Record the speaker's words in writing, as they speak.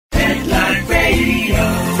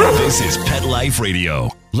This is Pet Life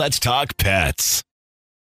Radio. Let's talk pets.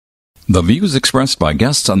 The views expressed by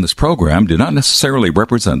guests on this program do not necessarily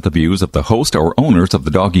represent the views of the host or owners of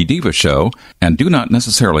the Doggy Diva show and do not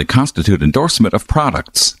necessarily constitute endorsement of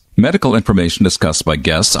products. Medical information discussed by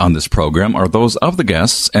guests on this program are those of the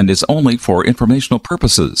guests and is only for informational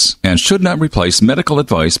purposes and should not replace medical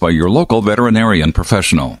advice by your local veterinarian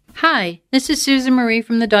professional. Hi, this is Susan Marie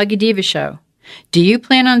from the Doggy Diva show. Do you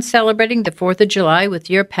plan on celebrating the 4th of July with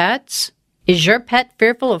your pets? Is your pet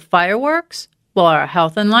fearful of fireworks? Well, our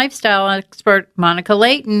health and lifestyle expert, Monica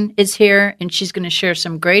Layton, is here, and she's going to share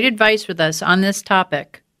some great advice with us on this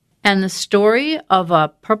topic. And the story of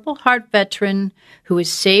a Purple Heart veteran who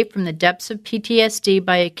was saved from the depths of PTSD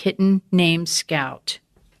by a kitten named Scout.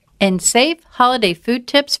 And safe holiday food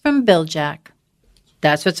tips from Bil-Jac.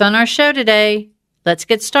 That's what's on our show today. Let's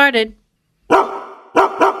get started.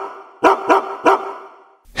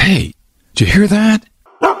 Hey, did you hear that?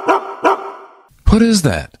 What is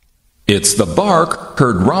that? It's the bark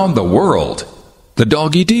heard round the world. The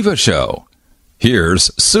Doggy Diva show.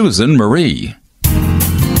 Here's Susan Marie.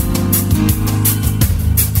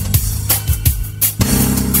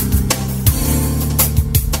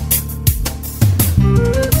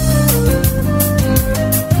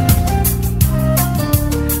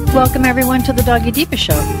 Welcome everyone to the Doggy Diva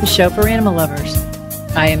show, the show for animal lovers.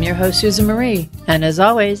 I am your host, Susan Marie, and as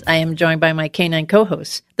always, I am joined by my canine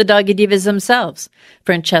co-hosts, the Doggy Divas themselves,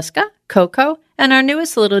 Francesca, Coco, and our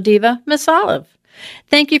newest little diva, Miss Olive.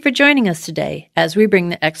 Thank you for joining us today as we bring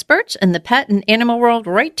the experts in the pet and animal world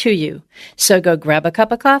right to you. So go grab a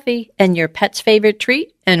cup of coffee and your pet's favorite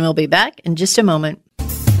treat, and we'll be back in just a moment.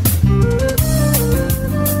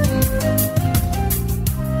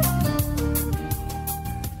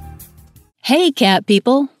 Hey, cat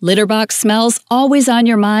people. Litter box smells always on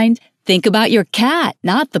your mind? Think about your cat,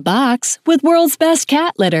 not the box, with World's Best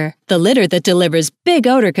Cat Litter, the litter that delivers big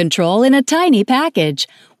odor control in a tiny package.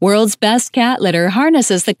 World's Best Cat Litter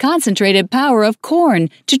harnesses the concentrated power of corn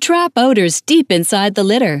to trap odors deep inside the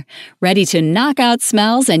litter. Ready to knock out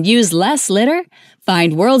smells and use less litter?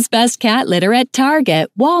 Find World's Best Cat Litter at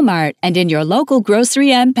Target, Walmart, and in your local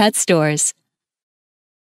grocery and pet stores.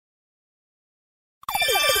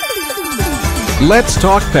 Let's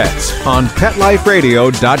Talk Pets on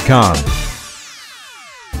PetLifeRadio.com.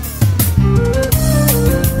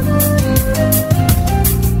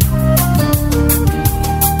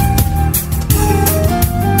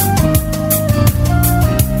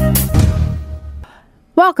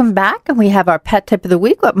 Welcome back, and we have our pet tip of the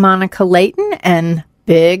week with Monica Layton, and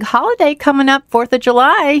big holiday coming up, 4th of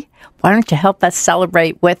July. Why don't you help us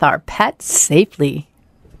celebrate with our pets safely?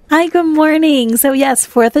 Hi, good morning. So yes,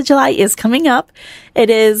 4th of July is coming up. It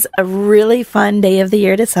is a really fun day of the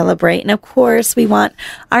year to celebrate. And of course, we want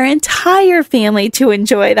our entire family to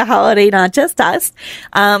enjoy the holiday, not just us.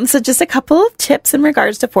 So just a couple of tips in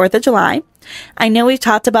regards to 4th of July. I know we've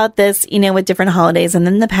talked about this, with different holidays and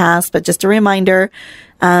in the past, but just a reminder,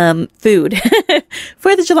 food.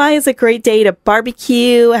 4th of July is a great day to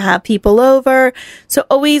barbecue, have people over. So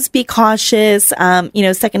always be cautious,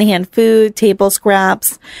 secondhand food, table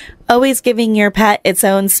scraps, always giving your pet its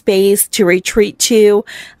own space to retreat to.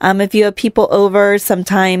 If you have people over,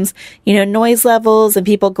 sometimes, noise levels and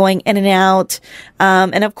people going in and out.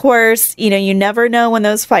 And of course, you never know when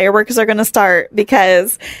those fireworks are going to start,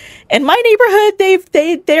 because in my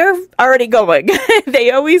neighborhood, they're already going.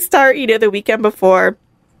 They always start, the weekend before.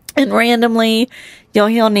 And randomly, you'll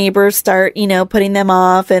hear neighbors start, putting them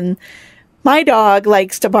off. And my dog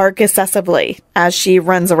likes to bark excessively as she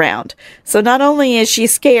runs around. So not only is she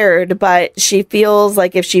scared, but she feels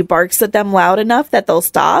like if she barks at them loud enough that they'll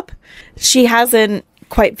stop. She hasn't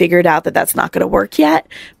quite figured out that that's not going to work yet,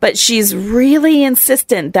 but she's really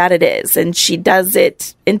insistent that it is. And she does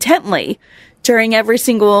it intently during every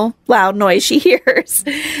single loud noise she hears.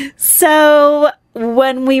 So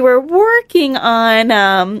when we were working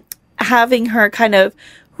on having her kind of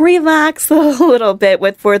relax a little bit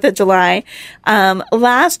with 4th of July,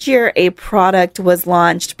 last year a product was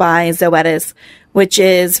launched by Zoetis, which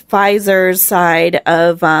is Pfizer's side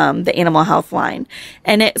of the animal health line,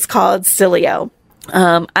 and it's called Sileo.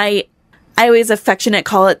 I always affectionate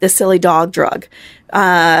call it the silly dog drug,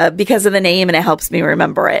 because of the name, and it helps me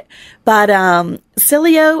remember it. But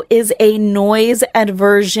Sileo is a noise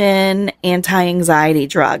aversion anti-anxiety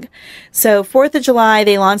drug. So 4th of July,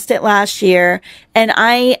 they launched it last year, and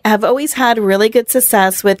I have always had really good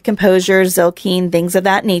success with Composure, Zilkeen, things of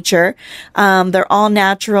that nature. They're all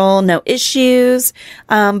natural, no issues.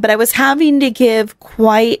 But I was having to give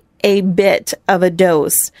quite a bit of a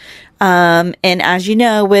dose And as you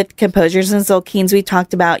know, with composures and Zolkines, we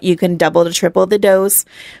talked about you can double to triple the dose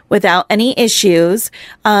without any issues.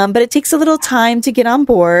 But it takes a little time to get on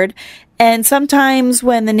board. And sometimes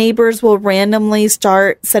when the neighbors will randomly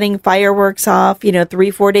start setting fireworks off,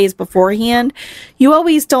 3-4 days beforehand, you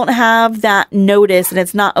always don't have that notice, and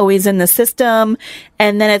it's not always in the system.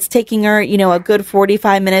 And then it's taking her, a good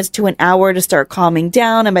 45 minutes to an hour to start calming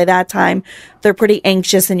down. And by that time, they're pretty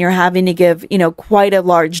anxious and you're having to give, quite a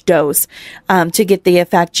large dose, to get the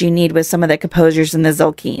effect you need with some of the composures and the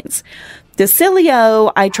Zolkines. The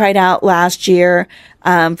Cilio I tried out last year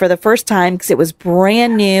for the first time because it was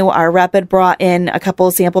brand new. Our rep had brought in a couple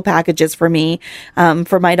of sample packages for me,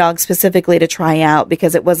 for my dog specifically to try out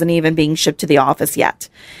because it wasn't even being shipped to the office yet.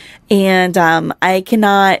 And I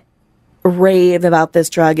cannot rave about this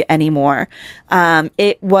drug anymore.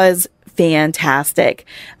 It was fantastic.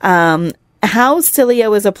 How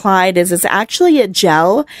Cilio is applied is it's actually a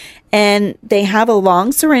gel, and they have a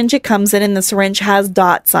long syringe it comes in, and the syringe has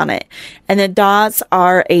dots on it. And the dots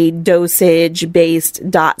are a dosage-based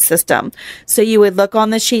dot system. So you would look on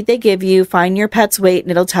the sheet they give you, find your pet's weight, and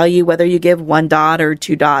it'll tell you whether you give 1 dot or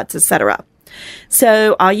 2 dots, etc.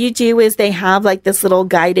 So all you do is they have like this little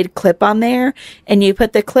guided clip on there, and you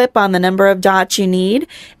put the clip on the number of dots you need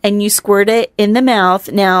and you squirt it in the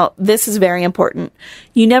mouth. Now, this is very important.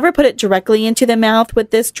 You never put it directly into the mouth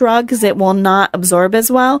with this drug because it will not absorb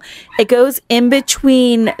as well. It goes in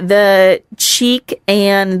between the cheek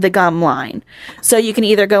and the gum line. So you can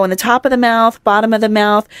either go in the top of the mouth, bottom of the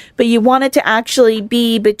mouth, but you want it to actually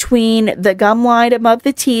be between the gum line above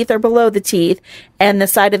the teeth or below the teeth and the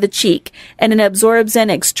side of the cheek. And it absorbs in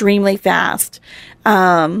extremely fast.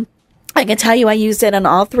 I can tell you I used it on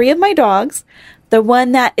all 3 of my dogs. The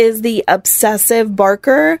one that is the obsessive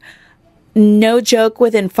barker, no joke,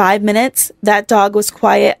 within 5 minutes, that dog was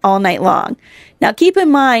quiet all night long. Now, keep in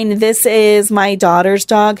mind, this is my daughter's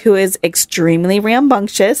dog who is extremely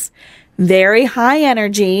rambunctious, very high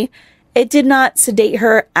energy. It did not sedate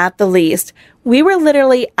her at the least. We were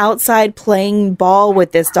literally outside playing ball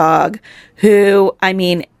with this dog who,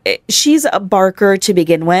 she's a barker to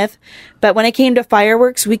begin with, but when it came to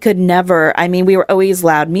fireworks, we could never. We were always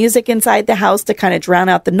loud music inside the house to kind of drown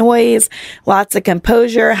out the noise, lots of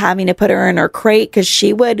composure, having to put her in her crate because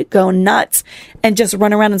she would go nuts and just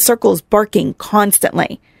run around in circles barking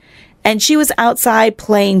constantly. And she was outside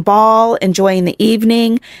playing ball, enjoying the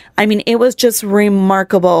evening. It was just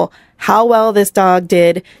remarkable how well this dog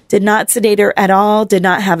did not sedate her at all, did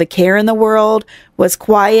not have a care in the world, was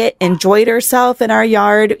quiet, enjoyed herself in our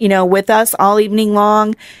yard, with us all evening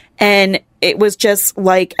long. And it was just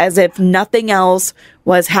like as if nothing else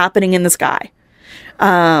was happening in the sky.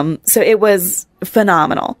 So it was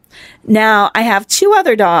phenomenal. Now I have 2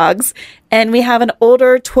 other dogs, and we have an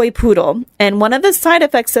older toy poodle. And one of the side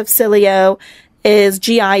effects of Cilio is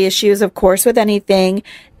GI issues, of course, with anything.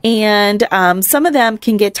 And some of them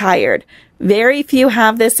can get tired. Very few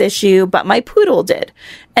have this issue, but my poodle did.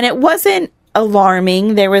 And it wasn't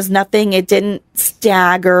alarming. There was nothing. It didn't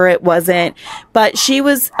stagger. It wasn't. But she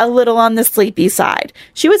was a little on the sleepy side.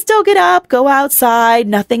 She would still get up, go outside,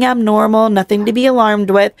 nothing abnormal, nothing to be alarmed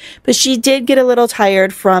with. But she did get a little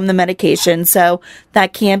tired from the medication. So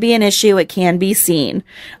that can be an issue. It can be seen.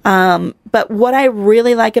 But what I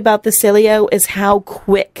really like about the Cilio is how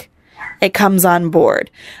quick it comes on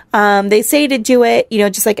board. They say to do it,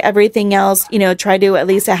 just like everything else, try to at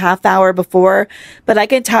least a half hour before. But I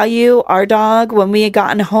can tell you, our dog, when we had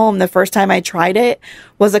gotten home, the first time I tried it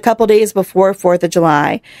was a couple days before 4th of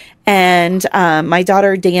July. And my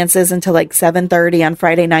daughter dances until like 7:30 on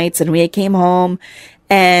Friday nights. And we came home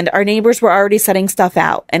and our neighbors were already setting stuff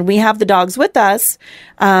out. And we have the dogs with us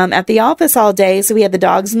at the office all day. So we had the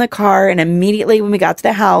dogs in the car. And immediately when we got to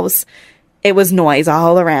the house, it was noise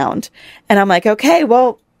all around. And I'm like, okay,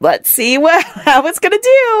 well, let's see how it's going to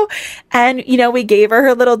do. And, we gave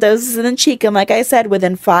her little doses in the cheek. And like I said,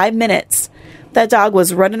 within 5 minutes, that dog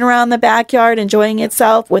was running around the backyard, enjoying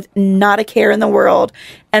itself with not a care in the world.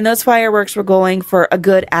 And those fireworks were going for a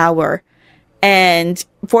good hour. And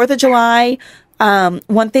 4th of July,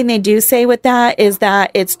 one thing they do say with that is that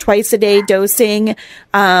it's twice a day dosing. You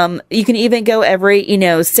can even go every,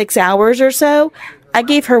 6 hours or so. I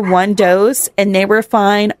gave her 1 dose and they were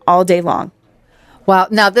fine all day long. Wow.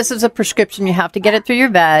 Now, this is a prescription. You have to get it through your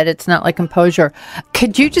vet. It's not like Composure.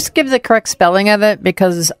 Could you just give the correct spelling of it?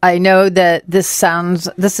 Because I know that this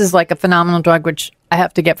is like a phenomenal drug, which I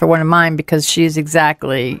have to get for one of mine because she's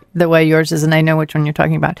exactly the way yours is, and I know which one you're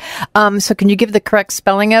talking about. So can you give the correct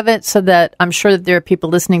spelling of it so that I'm sure that there are people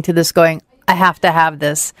listening to this going, I have to have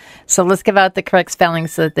this. So let's give out the correct spelling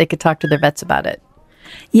so that they could talk to their vets about it.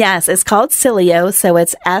 Yes, it's called Sileo, so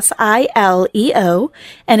it's Sileo,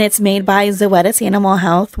 and it's made by Zoetis Animal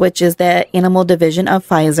Health, which is the animal division of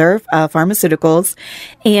Pfizer Pharmaceuticals.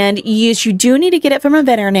 And you do need to get it from a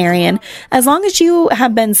veterinarian. As long as you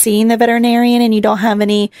have been seeing the veterinarian and you don't have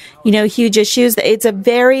any, huge issues, it's a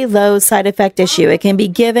very low side effect issue. It can be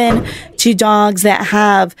given to dogs that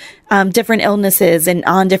have different illnesses and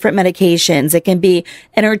on different medications. It can be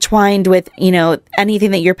intertwined with,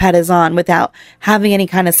 anything that your pet is on without having any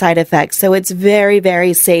kind of side effects. So it's very,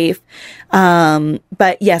 very safe.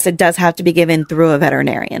 But yes, it does have to be given through a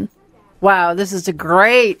veterinarian. Wow, this is a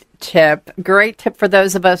great tip. Great tip for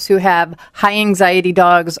those of us who have high anxiety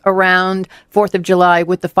dogs around 4th of July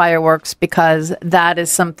with the fireworks, because that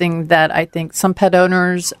is something that I think some pet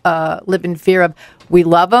owners live in fear of. We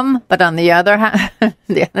love them, but on the other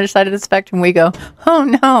the other side of the spectrum, we go, oh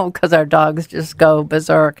no, because our dogs just go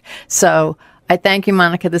berserk. So I thank you,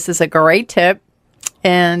 Monica. This is a great tip,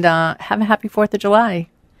 and have a happy 4th of July.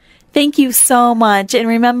 Thank you so much. And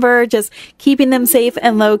remember, just keeping them safe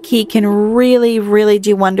and low key can really, really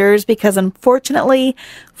do wonders, because unfortunately,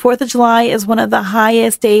 4th of July is one of the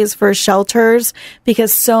highest days for shelters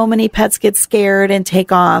because so many pets get scared and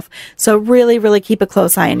take off. So really, really keep a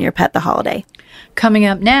close eye on your pet the holiday. Coming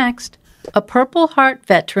up next, a Purple Heart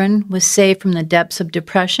veteran was saved from the depths of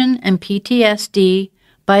depression and PTSD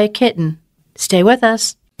by a kitten. Stay with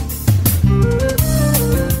us.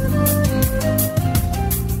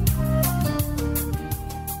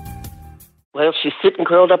 Well, she's sitting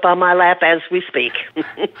curled up on my lap as we speak.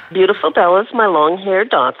 Beautiful Bella's my long-haired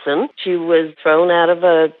Dachshund. She was thrown out of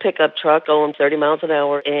a pickup truck going 30 miles an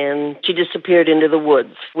hour, and she disappeared into the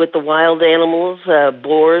woods with the wild animals,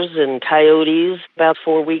 boars and coyotes. About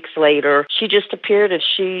 4 weeks later, she just appeared, and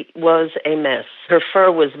she was a mess. Her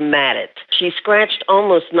fur was matted. She scratched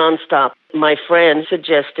almost nonstop. My friend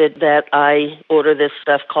suggested that I order this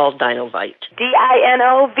stuff called Dinovite.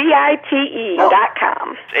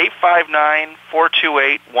 DINOVITE.com.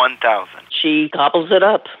 859-428-1000. She gobbles it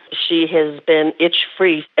up. She has been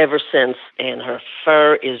itch-free ever since, and her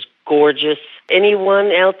fur is gorgeous.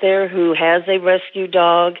 Anyone out there who has a rescue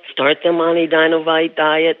dog, start them on a Dinovite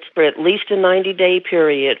diet for at least a 90-day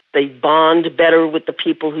period. They bond better with the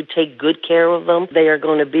people who take good care of them. They are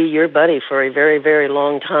going to be your buddy for a very, very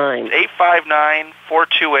long time.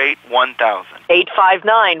 859-428-1000.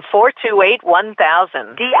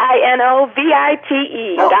 859-428-1000.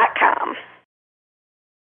 DINOVITE.com.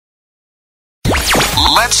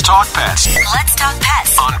 Let's talk pets. Let's talk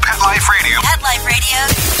pets On Pet Life Radio. Pet Life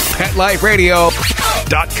Radio.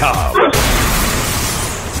 PetLifeRadio.com.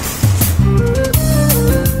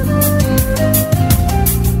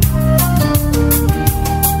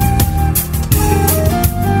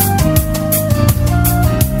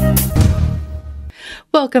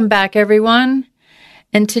 Welcome back, everyone.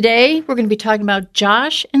 And today we're going to be talking about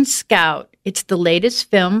Josh and Scout. It's the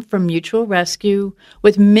latest film from Mutual Rescue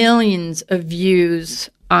with millions of views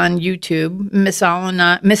on YouTube. Miss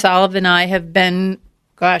Olive and I have been,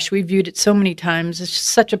 we viewed it so many times. It's just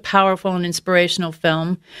such a powerful and inspirational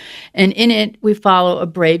film. And in it, we follow a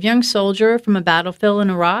brave young soldier from a battlefield in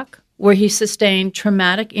Iraq where he sustained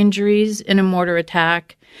traumatic injuries in a mortar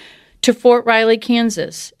attack to Fort Riley,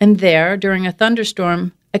 Kansas. And there, during a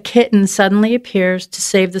thunderstorm, a kitten suddenly appears to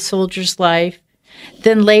save the soldier's life,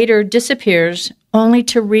 then later disappears, only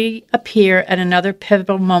to reappear at another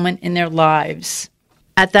pivotal moment in their lives.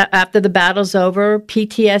 After the battle's over,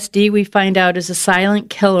 PTSD, we find out, is a silent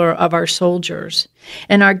killer of our soldiers.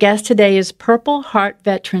 And our guest today is Purple Heart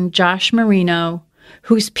veteran Josh Marino,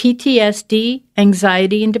 whose PTSD,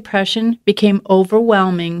 anxiety, and depression became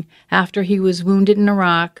overwhelming after he was wounded in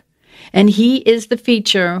Iraq. And he is the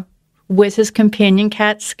feature with his companion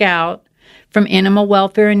cat Scout from Animal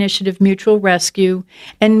Welfare Initiative Mutual Rescue.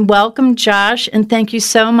 And welcome, Josh, and thank you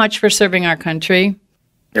so much for serving our country.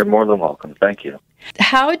 You're more than welcome. Thank you.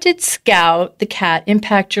 How did Scout, the cat,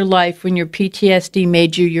 impact your life when your PTSD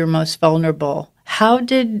made you your most vulnerable?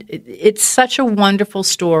 It's such a wonderful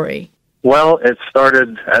story. Well, it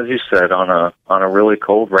started, as you said, on a really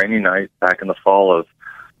cold, rainy night back in the fall of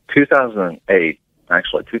 2008.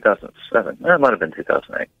 Actually, 2007. It might have been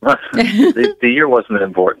 2008. the year wasn't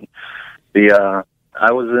important. I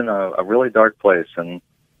was in a really dark place, and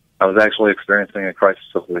I was actually experiencing a crisis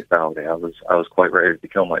of lethality. I was quite ready to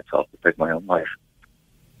kill myself, to take my own life.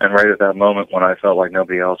 And right at that moment, when I felt like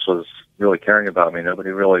nobody else was really caring about me,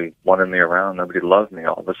 nobody really wanted me around, nobody loved me,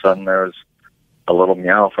 all of a sudden there was a little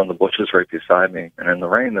meow from the bushes right beside me. And in the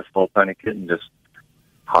rain, this little tiny kitten just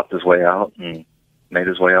hopped his way out and made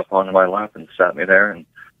his way up onto my lap and sat me there and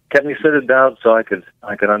kept me seated down so I could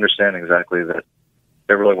understand exactly that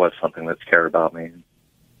there really was something that cared about me.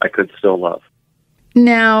 I could still love.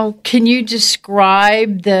 Now, can you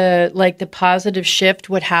describe the positive shift?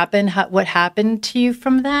 What happened? What happened to you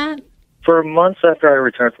from that? For months after I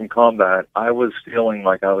returned from combat, I was feeling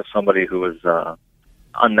like I was somebody who was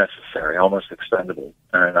unnecessary, almost expendable.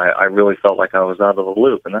 And I really felt like I was out of the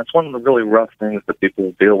loop. And that's one of the really rough things that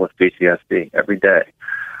people deal with PTSD every day.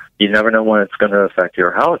 You never know when it's going to affect you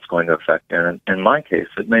or how it's going to affect you. And in my case,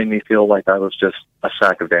 it made me feel like I was just a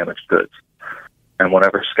sack of damaged goods. And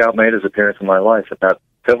whenever Scout made his appearance in my life at that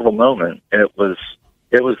pivotal moment, it was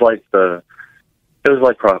like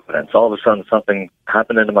providence. All of a sudden, something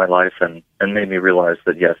happened into my life and made me realize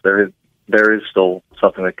that yes, there is still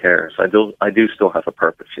something that cares. I do still have a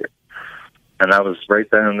purpose here. And that was right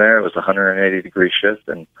then and there. It was a 180-degree shift,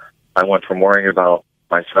 and I went from worrying about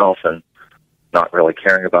myself and not really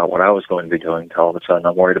caring about what I was going to be doing to all of a sudden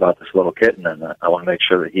I'm worried about this little kitten, and I want to make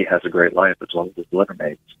sure that he has a great life as well as his litter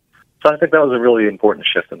mates. So I think that was a really important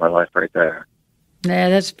shift in my life right there. Yeah,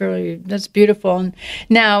 that's beautiful. And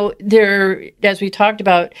now as we talked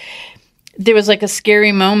about, there was like a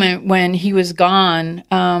scary moment when he was gone.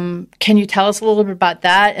 Can you tell us a little bit about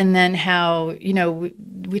that? And then how,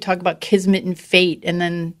 we talk about kismet and fate, and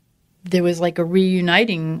then there was like a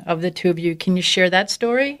reuniting of the two of you. Can you share that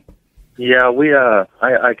story? Yeah,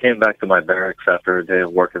 I came back to my barracks after a day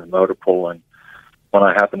of work in the motor pool, and when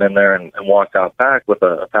I happened in there and walked out back with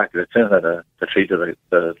a packet of tuna to feed to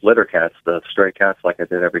the litter cats, the stray cats, like I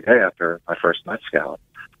did every day after I first met Scout,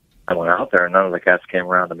 I went out there and none of the cats came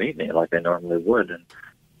around to meet me like they normally would. And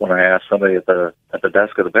when I asked somebody at the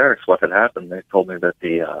desk of the barracks what had happened, they told me that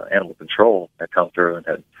the animal control had come through and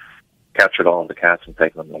had captured all of the cats and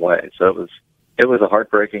taken them away. So it was a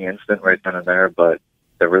heartbreaking incident right then and there, but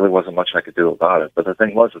there really wasn't much I could do about it. But the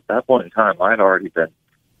thing was, at that point in time, I had already been,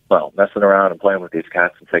 messing around and playing with these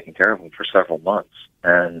cats and taking care of them for several months.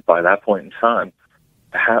 And by that point in time,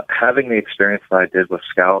 having the experience that I did with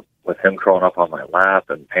Scout, with him curling up on my lap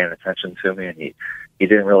and paying attention to me, and he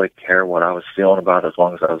didn't really care what I was feeling about as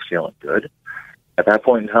long as I was feeling good. At that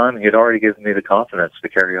point in time, he had already given me the confidence to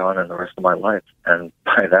carry on in the rest of my life. And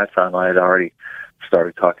by that time, I had already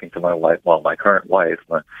started talking to my wife, my current wife.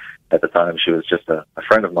 At the time, she was just a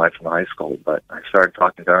friend of mine from high school, but I started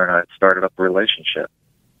talking to her and I started up a relationship.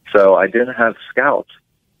 So I didn't have Scout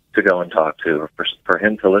to go and talk to, or for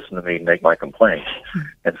him to listen to me and make my complaints.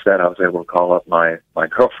 Instead, I was able to call up my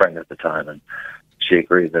girlfriend at the time, and she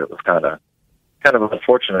agreed that it was kind of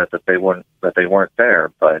unfortunate that they weren't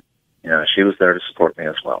there, but she was there to support me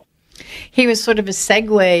as well. He was sort of a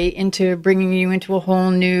segue into bringing you into a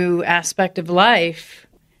whole new aspect of life.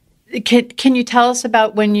 Can you tell us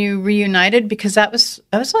about when you reunited? Because that was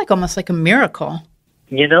like almost like a miracle.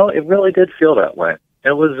 It really did feel that way.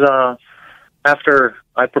 It was after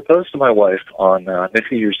I proposed to my wife on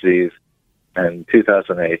New Year's Eve in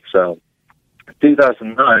 2008. So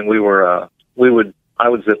 2009, I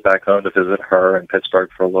would zip back home to visit her in Pittsburgh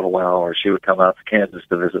for a little while, or she would come out to Kansas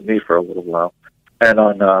to visit me for a little while. And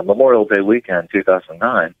on Memorial Day weekend,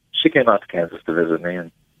 2009, she came out to Kansas to visit me,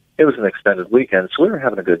 and it was an extended weekend, so we were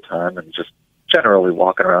having a good time and just generally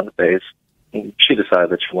walking around the base. And she decided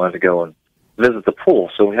that she wanted to go and visit the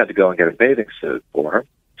pool, so we had to go and get a bathing suit for her.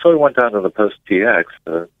 So we went down to the Post TX,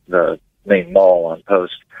 the main mall on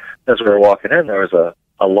Post. As we were walking in, there was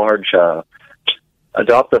a large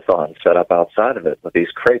adopt-a-thon set up outside of it with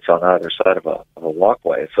these crates on either side of a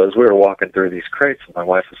walkway. So as we were walking through these crates, my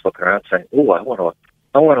wife was looking around saying, "Ooh, I want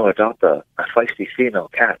to adopt a feisty female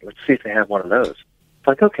cat. Let's see if they have one of those." It's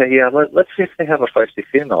like, okay, yeah, let's see if they have a feisty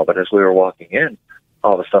female. But as we were walking in,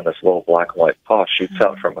 all of a sudden this little black and white paw shoots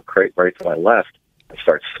out from a crate right to my left and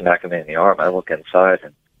starts smacking me in the arm. I look inside,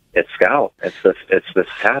 and it's Scout. It's this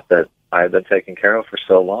cat that I had been taking care of for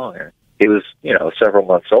so long. And he was, several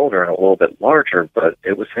months older and a little bit larger, but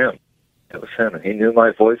it was him. It was him, and he knew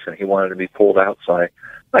my voice, and he wanted to be pulled out. So I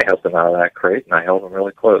helped him out of that crate, and I held him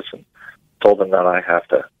really close and told him that I have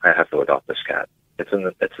to adopt this cat. It's a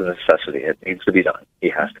necessity. It needs to be done. He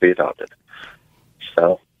has to be adopted.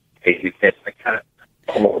 So he became my cat.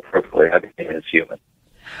 More appropriately, I became his human.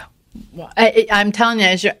 Well, I'm telling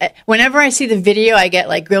you, whenever I see the video, I get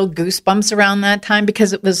like real goosebumps around that time,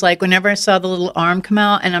 because it was like whenever I saw the little arm come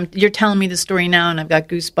out, and you're telling me the story now, and I've got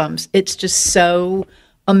goosebumps. It's just so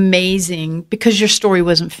amazing because your story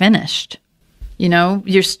wasn't finished. You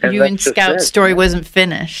and Scout's story wasn't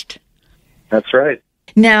finished. That's right.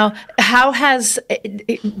 Now, how has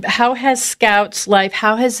Scout's life,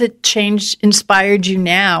 how has it changed, inspired you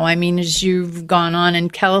now? I mean, as you've gone on,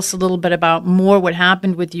 and tell us a little bit about more what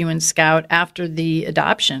happened with you and Scout after the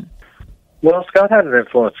adoption. Well, Scout had an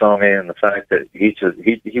influence on me in the fact that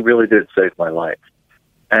he really did save my life.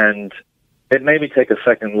 And it made me take a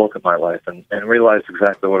second look at my life and realize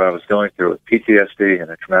exactly what I was going through with PTSD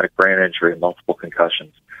and a traumatic brain injury and multiple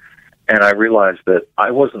concussions. And I realized that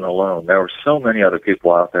I wasn't alone. There were so many other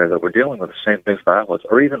people out there that were dealing with the same things that I was,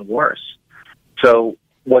 or even worse. So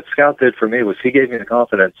what Scout did for me was he gave me the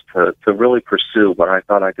confidence to really pursue what I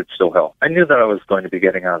thought I could still help. I knew that I was going to be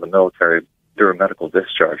getting out of the military through a medical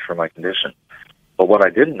discharge for my condition. But what I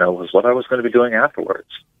didn't know was what I was going to be doing afterwards.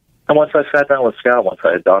 And once I sat down with Scout, once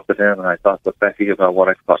I adopted him and I talked with Becky about what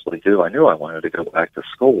I could possibly do, I knew I wanted to go back to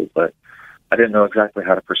school, but I didn't know exactly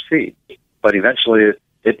how to proceed. But eventually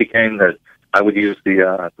it became that I would use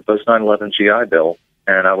the post 9/11 GI Bill,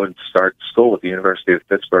 and I would start school at the University of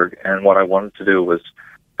Pittsburgh. And what I wanted to do was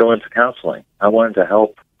go into counseling. I wanted to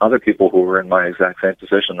help other people who were in my exact same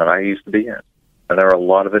position that I used to be in. And there are a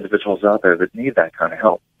lot of individuals out there that need that kind of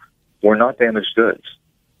help. We're not damaged goods.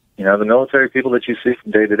 You know, the military people that you see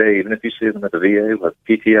from day to day, even if you see them at the VA with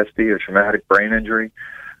PTSD or traumatic brain injury,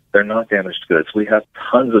 they're not damaged goods. We have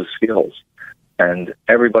tons of skills, and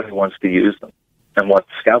everybody wants to use them. And what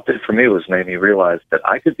Scout did for me was made me realize that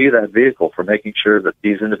I could be that vehicle for making sure that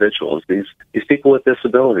these individuals, these people with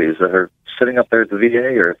disabilities that are sitting up there at the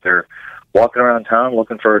VA, or if they're walking around town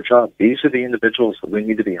looking for a job, these are the individuals that we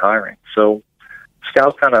need to be hiring. So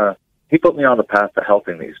Scout he put me on the path to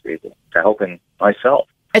helping these people, to helping myself.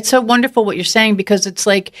 It's so wonderful what you're saying, because it's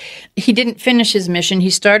like he didn't finish his mission. He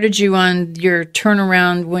started you on your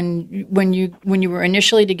turnaround when you were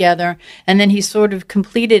initially together, and then he sort of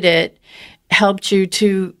completed it, helped you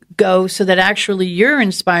to go so that actually you're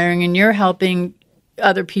inspiring and you're helping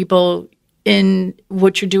other people in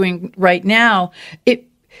what you're doing right now.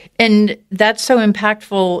 And that's so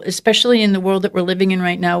impactful, especially in the world that we're living in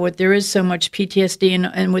right now, where there is so much PTSD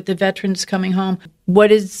and with the veterans coming home.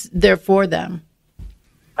 What is there for them?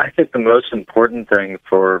 I think the most important thing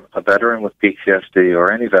for a veteran with PTSD,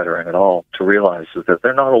 or any veteran at all, to realize is that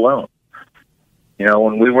they're not alone. You know,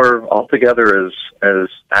 when we were all together as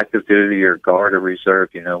active duty or guard or reserve,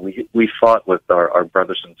 you know, we fought with our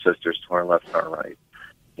brothers and sisters to our left and our right.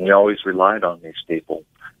 And we always relied on these people.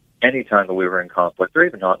 Anytime that we were in conflict, or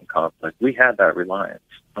even not in conflict, we had that reliance.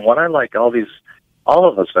 And what I like all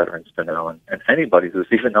of us veterans to know, and anybody who's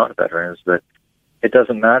even not a veteran, is that it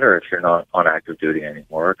doesn't matter if you're not on active duty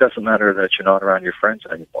anymore. It doesn't matter that you're not around your friends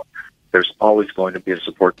anymore. There's always going to be a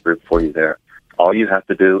support group for you there. All you have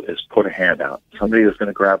to do is put a hand out. Somebody is going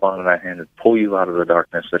to grab onto that hand and pull you out of the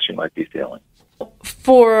darkness that you might be feeling.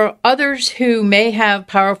 For others who may have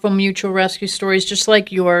powerful mutual rescue stories just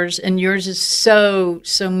like yours, and yours is so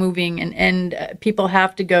moving, and people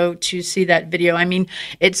have to go to see that video. I mean,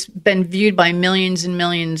 it's been viewed by millions and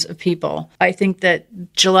millions of people. I think that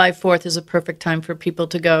July 4th is a perfect time for people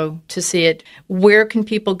to go to see it. Where can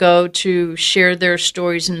people go to share their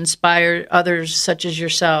stories and inspire others such as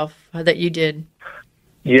yourself that you did?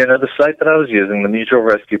 You know, the site that I was using, the Mutual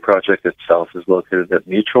Rescue Project itself, is located at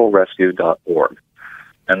mutualrescue.org.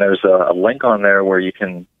 And there's a link on there where you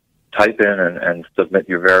can type in and submit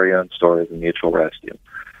your very own story of a mutual rescue.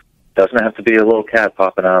 It doesn't have to be a little cat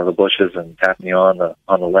popping out of the bushes and tapping you on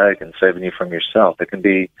the leg and saving you from yourself. It can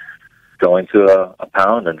be going to a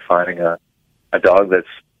pound and finding a dog that's,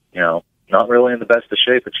 you know, not really in the best of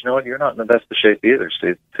shape, but you know what? You're not in the best of shape either. So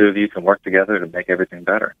the two of you can work together to make everything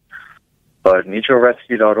better. But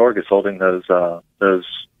mutualrescue.org is holding those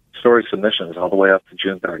story submissions all the way up to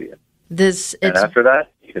June 30th. And after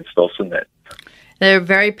that, you can still submit. They're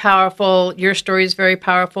very powerful. Your story is very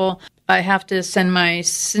powerful. I have to send my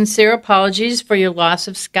sincere apologies for your loss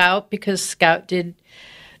of Scout, because Scout did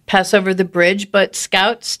pass over the bridge, but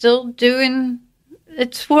Scout's still doing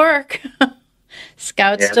its work.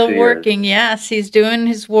 Scout's still working. Yes, he's doing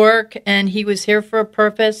his work, and he was here for a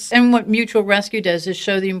purpose. And what Mutual Rescue does is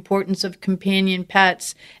show the importance of companion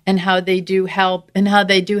pets and how they do help and how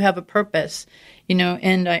they do have a purpose. You know,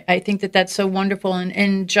 and I think that that's so wonderful.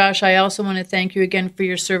 And Josh, I also want to thank you again for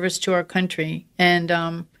your service to our country and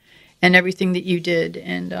everything that you did.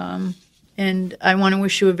 And I want to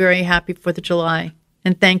wish you a very happy 4th of July.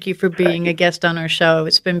 And thank you for being a guest on our show.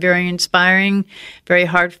 It's been very inspiring, very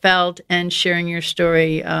heartfelt, and sharing your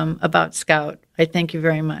story about Scout. I thank you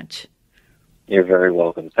very much. You're very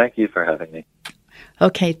welcome. Thank you for having me.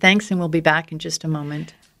 Okay, thanks, and we'll be back in just a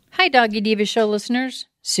moment. Hi, Doggy Diva Show listeners.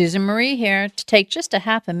 Susan Marie here to take just a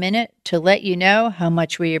half a minute to let you know how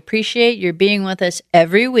much we appreciate your being with us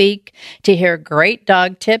every week to hear great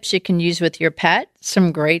dog tips you can use with your pet,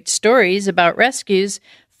 some great stories about rescues,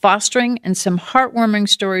 fostering, and some heartwarming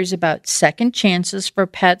stories about second chances for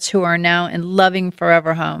pets who are now in loving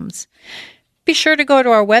forever homes. Be sure to go to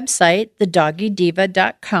our website,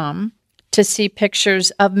 thedoggydiva.com, to see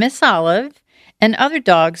pictures of Miss Olive and other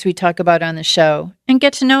dogs we talk about on the show and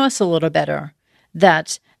get to know us a little better.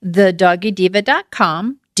 That's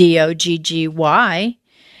thedoggydiva.com, DOGGY.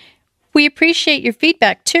 We appreciate your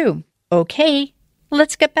feedback too. Okay,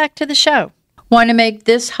 let's get back to the show. Want to make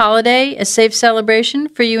this holiday a safe celebration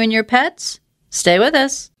for you and your pets? Stay with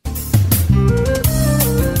us.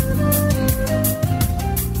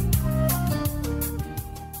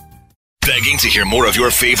 Begging to hear more of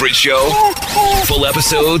your favorite show? Full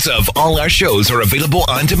episodes of all our shows are available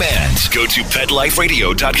on demand. Go to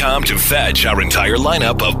PetLifeRadio.com to fetch our entire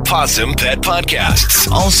lineup of Possum Pet podcasts.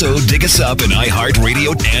 Also, dig us up in iHeartRadio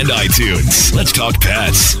and iTunes. Let's talk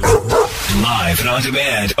pets. Live and on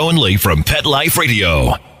demand only from Pet Life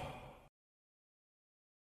Radio.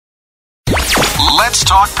 Let's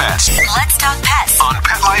talk pets Let's talk pets on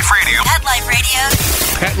Pet Life Radio. Pet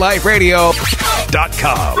Life Radio.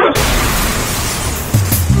 PetLifeRadio.com.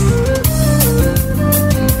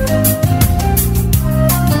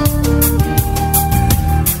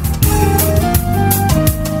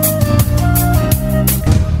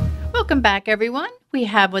 Welcome back, everyone. We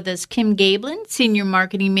have with us Kim Gaebelein, Senior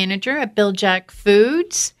Marketing Manager at Bil-Jac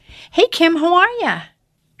Foods. Hey, Kim, how are you?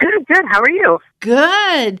 Good. How are you?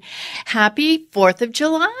 Good. Happy 4th of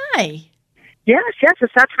July. Yes.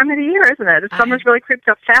 It's that time of the year, isn't it? The summer's really creeped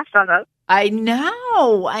up fast on us. I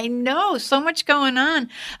know. So much going on.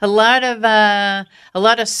 A lot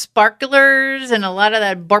of sparklers and a lot of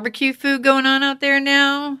that barbecue food going on out there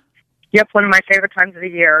now. Yep, one of my favorite times of the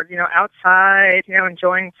year. Outside,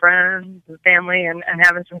 enjoying friends and family and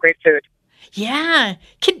having some great food. Yeah.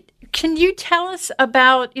 Can you tell us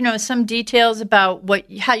about, some details about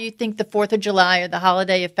how you think the 4th of July or the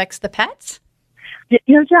holiday affects the pets?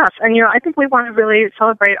 Yes, and I think we want to really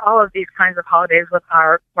celebrate all of these kinds of holidays with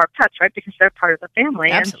our pets, right? Because they're part of the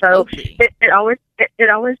family, Absolutely. And so it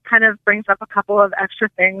always kind of brings up a couple of extra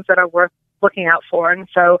things that are worth looking out for. And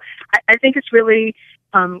so I think it's really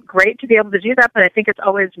great to be able to do that, but I think it's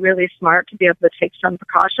always really smart to be able to take some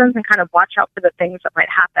precautions and kind of watch out for the things that might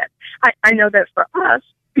happen. I know that for us,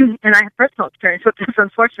 and I have personal experience with this,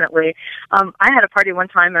 unfortunately. I had a party one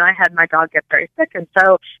time, and I had my dog get very sick, and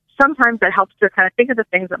so sometimes it helps to kind of think of the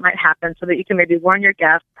things that might happen so that you can maybe warn your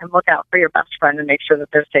guests and look out for your best friend and make sure that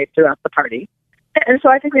they're safe throughout the party. And so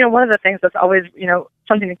I think, one of the things that's always,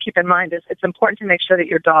 something to keep in mind is it's important to make sure that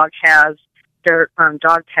your dog has their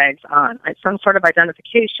dog tags on, right? Some sort of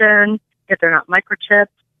identification, if they're not microchipped,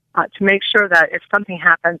 to make sure that if something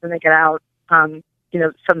happens and they get out,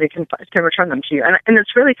 somebody can return them to you. And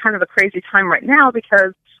it's really kind of a crazy time right now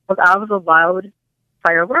because with all of the loud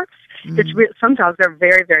fireworks, some dogs are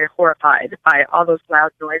very, very horrified by all those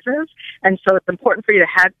loud noises. And so it's important for you to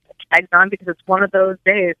have tags on because it's one of those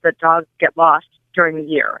days that dogs get lost during the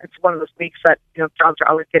year. It's one of those weeks that, dogs are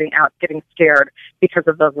always getting out, getting scared because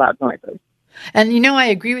of those loud noises. And, I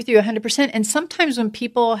agree with you 100%. And sometimes when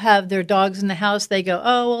people have their dogs in the house, they go,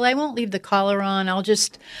 oh, well, I won't leave the collar on. I'll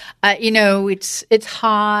just, it's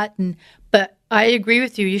hot. But I agree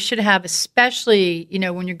with you. You should have, especially,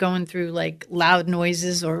 when you're going through like loud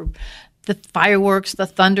noises or the fireworks, the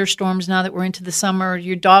thunderstorms, now that we're into the summer,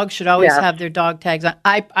 your dog should always have their dog tags on.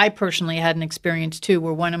 I personally had an experience too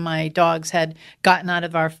where one of my dogs had gotten out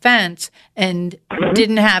of our fence and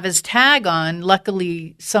didn't have his tag on.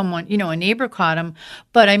 Luckily, someone, a neighbor caught him.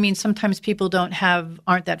 But I mean, sometimes people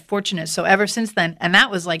aren't that fortunate. So ever since then, and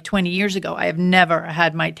that was like 20 years ago, I have never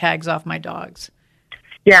had my tags off my dogs.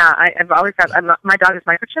 Yeah, I've always had, my dog is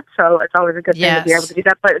microchipped, so it's always a good thing to be able to do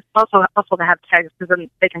that. But it's also helpful to have tags because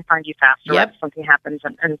then they can find you faster if something happens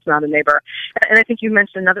and it's not a neighbor. And I think you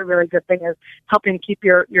mentioned another really good thing is helping keep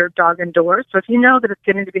your dog indoors. So if you know that it's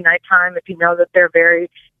getting to be nighttime, if you know that they're very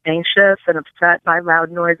anxious and upset by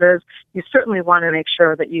loud noises, you certainly want to make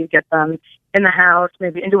sure that you get them in the house,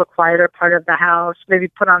 maybe into a quieter part of the house, maybe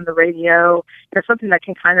put on the radio, something that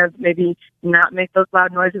can kind of maybe not make those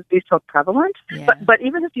loud noises be so prevalent. Yeah. But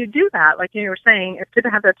even if you do that, like you were saying, it's good to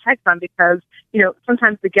have their tags on because,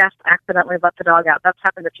 sometimes the guests accidentally let the dog out. That's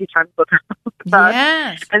happened a few times with us.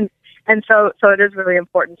 Yes. And so it is really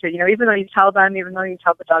important to, even though you tell them, even though you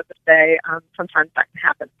tell the dog to stay, sometimes that can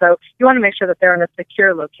happen. So you want to make sure that they're in a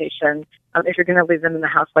secure location if you're going to leave them in the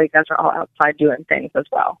house while you guys are all outside doing things as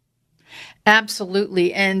well.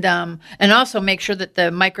 Absolutely. And also make sure that the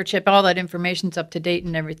microchip, all that information's up to date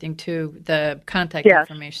and everything too. The contact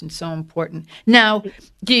information is so important. Now,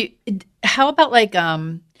 how about like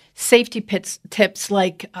safety tips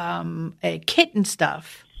like a kit and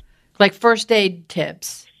stuff, like first aid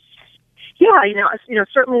tips? Yeah,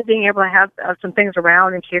 certainly being able to have some things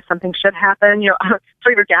around in case something should happen,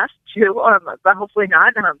 for your guests too, but hopefully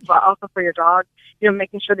not, but also for your dog,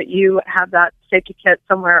 making sure that you have that safety kit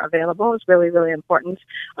somewhere available is really, really important.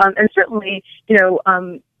 And certainly,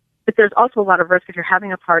 but there's also a lot of risk if you're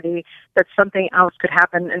having a party that something else could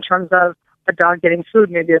happen in terms of a dog getting food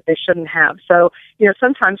maybe that they shouldn't have. So,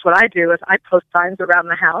 sometimes what I do is I post signs around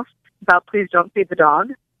the house about please don't feed the dog.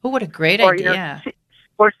 Oh, what a great idea.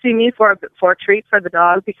 Or see me for a treat for the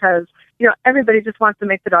dog, because everybody just wants to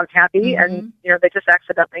make the dog happy, and they just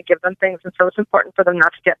accidentally give them things, and so it's important for them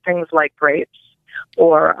not to get things like grapes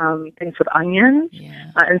or things with onions.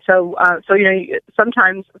 And so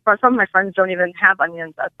sometimes some of my friends don't even have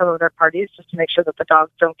onions at some of their parties, just to make sure that the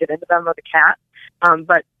dogs don't get into them or the cat.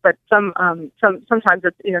 But sometimes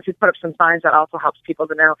it's, if you put up some signs, that also helps people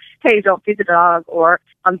to know, hey, don't feed the dog, or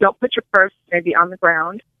don't put your purse maybe on the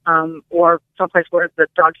ground. Or someplace where the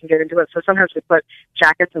dog can get into it. So sometimes we put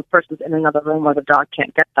jackets and purses in another room where the dog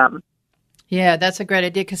can't get them. Yeah, that's a great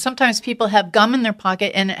idea, because sometimes people have gum in their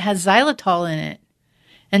pocket and it has xylitol in it.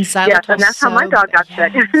 And xylitol. Yes, and that's how my dog got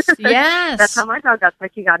sick. Yes. That's how my dog got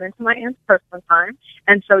sick. He got into my aunt's purse one time.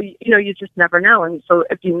 And so, you just never know. And so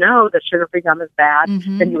if you know that sugar-free gum is bad,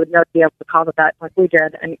 then you would know to be able to call the vet like we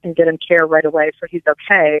did and get him care right away so he's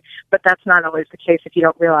okay. But that's not always the case if you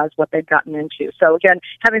don't realize what they've gotten into. So again,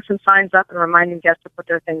 having some signs up and reminding guests to put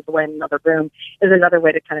their things away in another room is another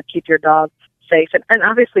way to kind of keep your dog safe. And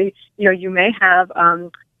obviously, you may have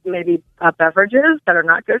maybe beverages that are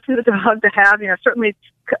not good for the dog to have. Certainly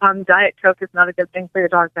Diet Coke is not a good thing for your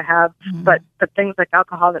dog to have, but things like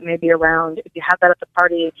alcohol that may be around, if you have that at the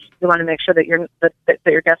party, you want to make sure that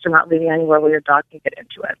your guests are not leaving anywhere where your dog can get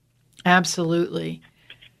into it. Absolutely.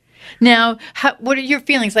 Now, what are your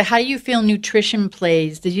feelings? Like, how do you feel nutrition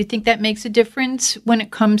plays? Do you think that makes a difference when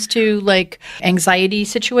it comes to, like, anxiety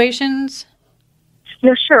situations?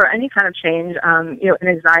 Sure. Any kind of change, in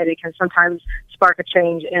anxiety can sometimes spark a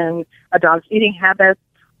change in a dog's eating habits,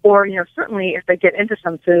 or, certainly if they get into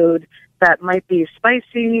some food that might be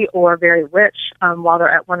spicy or very rich while they're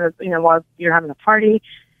at while you're having a party,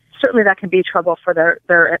 certainly that can be trouble for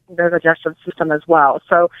their digestive system as well.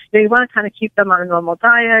 So, you want to kind of keep them on a normal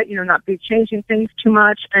diet, not be changing things too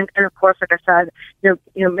much. And of course, like I said,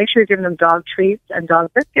 make sure you're giving them dog treats and dog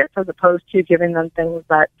biscuits as opposed to giving them things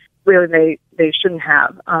that really they shouldn't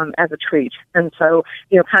have as a treat. And so,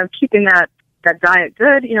 kind of keeping that diet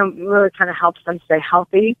good, really kind of helps them stay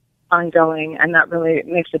healthy, ongoing, and that really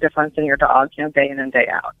makes a difference in your dog, day in and day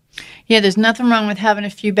out. Yeah, there's nothing wrong with having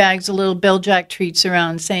a few bags of little Bil-Jac treats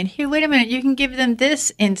around, saying, here, wait a minute, you can give them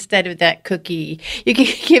this instead of that cookie. You can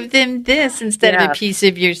give them this instead of a piece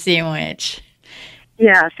of your sandwich.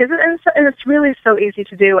 Yeah, and it's really so easy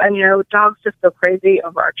to do, and dogs just go crazy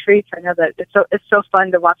over our treats. I know that it's so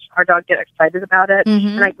fun to watch our dog get excited about it,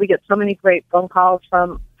 and we get so many great phone calls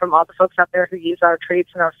from all the folks out there who use our treats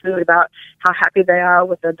and our food about how happy they are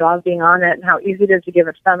with their dog being on it and how easy it is to give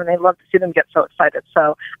it to them, and they love to see them get so excited.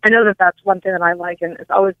 So I know that that's one thing that I like, and it's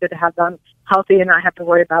always good to have them healthy and not have to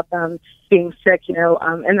worry about them being sick, in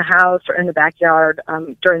the house or in the backyard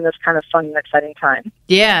during this kind of fun and exciting time.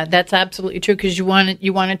 Yeah, that's absolutely true, because you want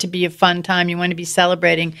it to be a fun time. You want to be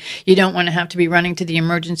celebrating. You don't want to have to be running to the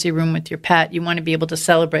emergency room with your pet. You want to be able to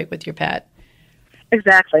celebrate with your pet.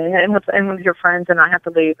 Exactly, and with your friends and not have to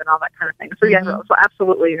leave and all that kind of thing. So yeah, so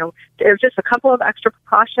absolutely, there's just a couple of extra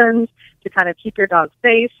precautions to kind of keep your dog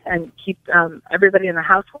safe and keep everybody in the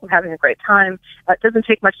household having a great time. It doesn't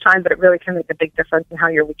take much time, but it really can make a big difference in how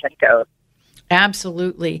your weekend goes.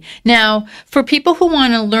 Absolutely. Now, for people who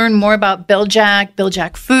want to learn more about Bil-Jac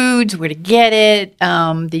foods, where to get it,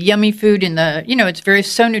 the yummy food and it's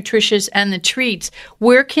so nutritious, and the treats,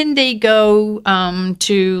 where can they go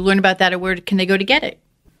to learn about that, or where can they go to get it?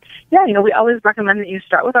 Yeah, we always recommend that you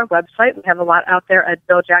start with our website. We have a lot out there at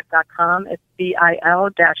Bil-Jac.com. It's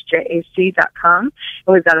BIL-JAC.com.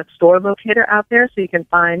 And we've got a store locator out there, so you can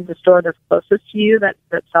find the store that's closest to you that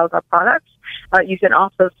sells our products. You can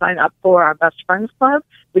also sign up for our Best Friends Club.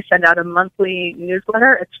 We send out a monthly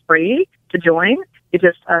newsletter. It's free to join. You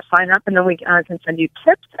just sign up, and then we can send you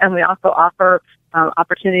tips. And we also offer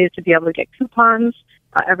opportunities to be able to get coupons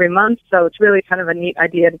every month. So it's really kind of a neat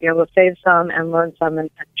idea to be able to save some and learn some and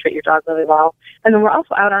treat your dog really well. And then we're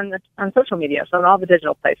also out on social media, so on all the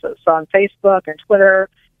digital places. So on Facebook and Twitter,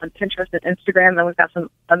 on Pinterest and Instagram. And we've got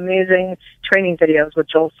some amazing training videos with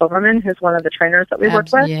Joel Silverman, who's one of the trainers that we work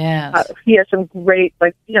with. Yes. He has some great,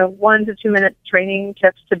 1 to 2 minute training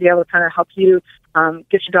tips to be able to kind of help you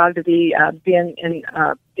get your dog to be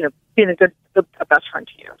being a best friend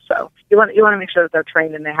to you. So you want to make sure that they're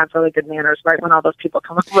trained and they have really good manners right when all those people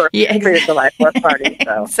come over for your July 4th party.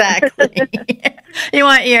 So. Exactly. You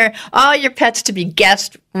want all your pets to be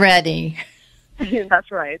guest ready.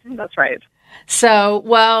 That's right. That's right. So,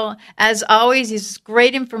 well, as always, it's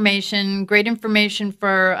great information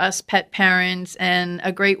for us pet parents, and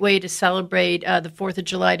a great way to celebrate the 4th of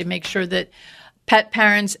July, to make sure that pet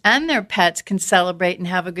parents and their pets can celebrate and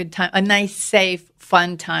have a good time, a nice, safe,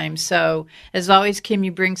 fun time. So, as always, Kim,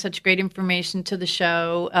 you bring such great information to the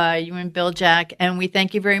show, you and Bil-Jac, and we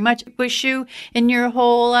thank you very much. Wish you and your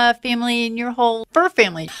whole family and your whole fur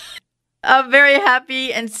family a very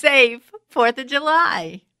happy and safe 4th of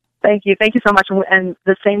July. Thank you. Thank you so much. And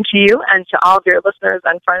the same to you and to all of your listeners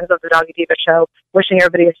and friends of the Doggy Diva Show. Wishing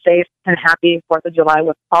everybody a safe and happy 4th of July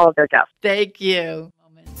with all of their guests. Thank you.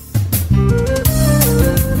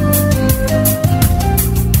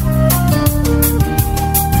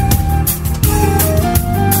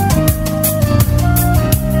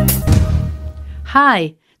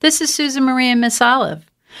 Hi, this is Susan Marie and Miss Olive.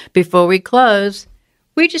 Before we close,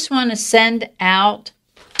 we just want to send out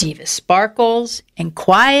Diva sparkles and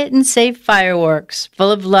quiet and safe fireworks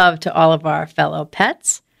full of love to all of our fellow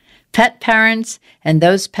pets, pet parents, and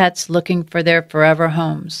those pets looking for their forever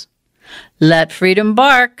homes. Let freedom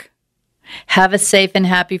bark. Have a safe and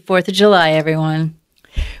happy 4th of July, everyone.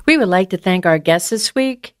 We would like to thank our guests this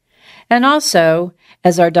week. And also,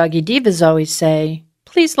 as our Doggy Divas always say,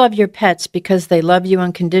 please love your pets because they love you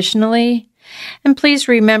unconditionally. And please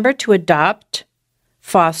remember to adopt,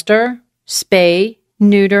 foster, spay,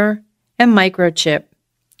 neuter, and microchip.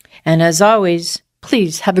 And as always,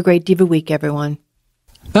 please have a great Diva week, everyone.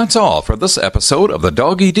 That's all for this episode of the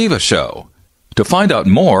Doggy Diva Show. To find out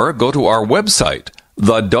more, go to our website,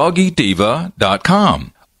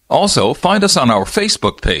 thedoggydiva.com. Also, find us on our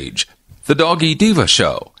Facebook page, The Doggy Diva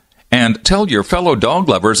Show, and tell your fellow dog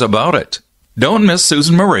lovers about it. Don't miss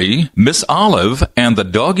Susan Marie, Miss Olive, and the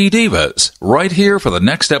Doggy Divas right here for the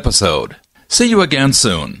next episode. See you again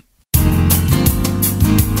soon.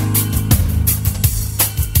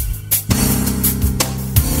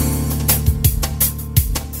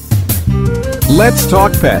 Let's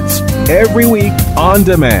Talk Pets, every week on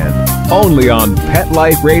demand, only on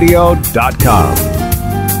PetLifeRadio.com.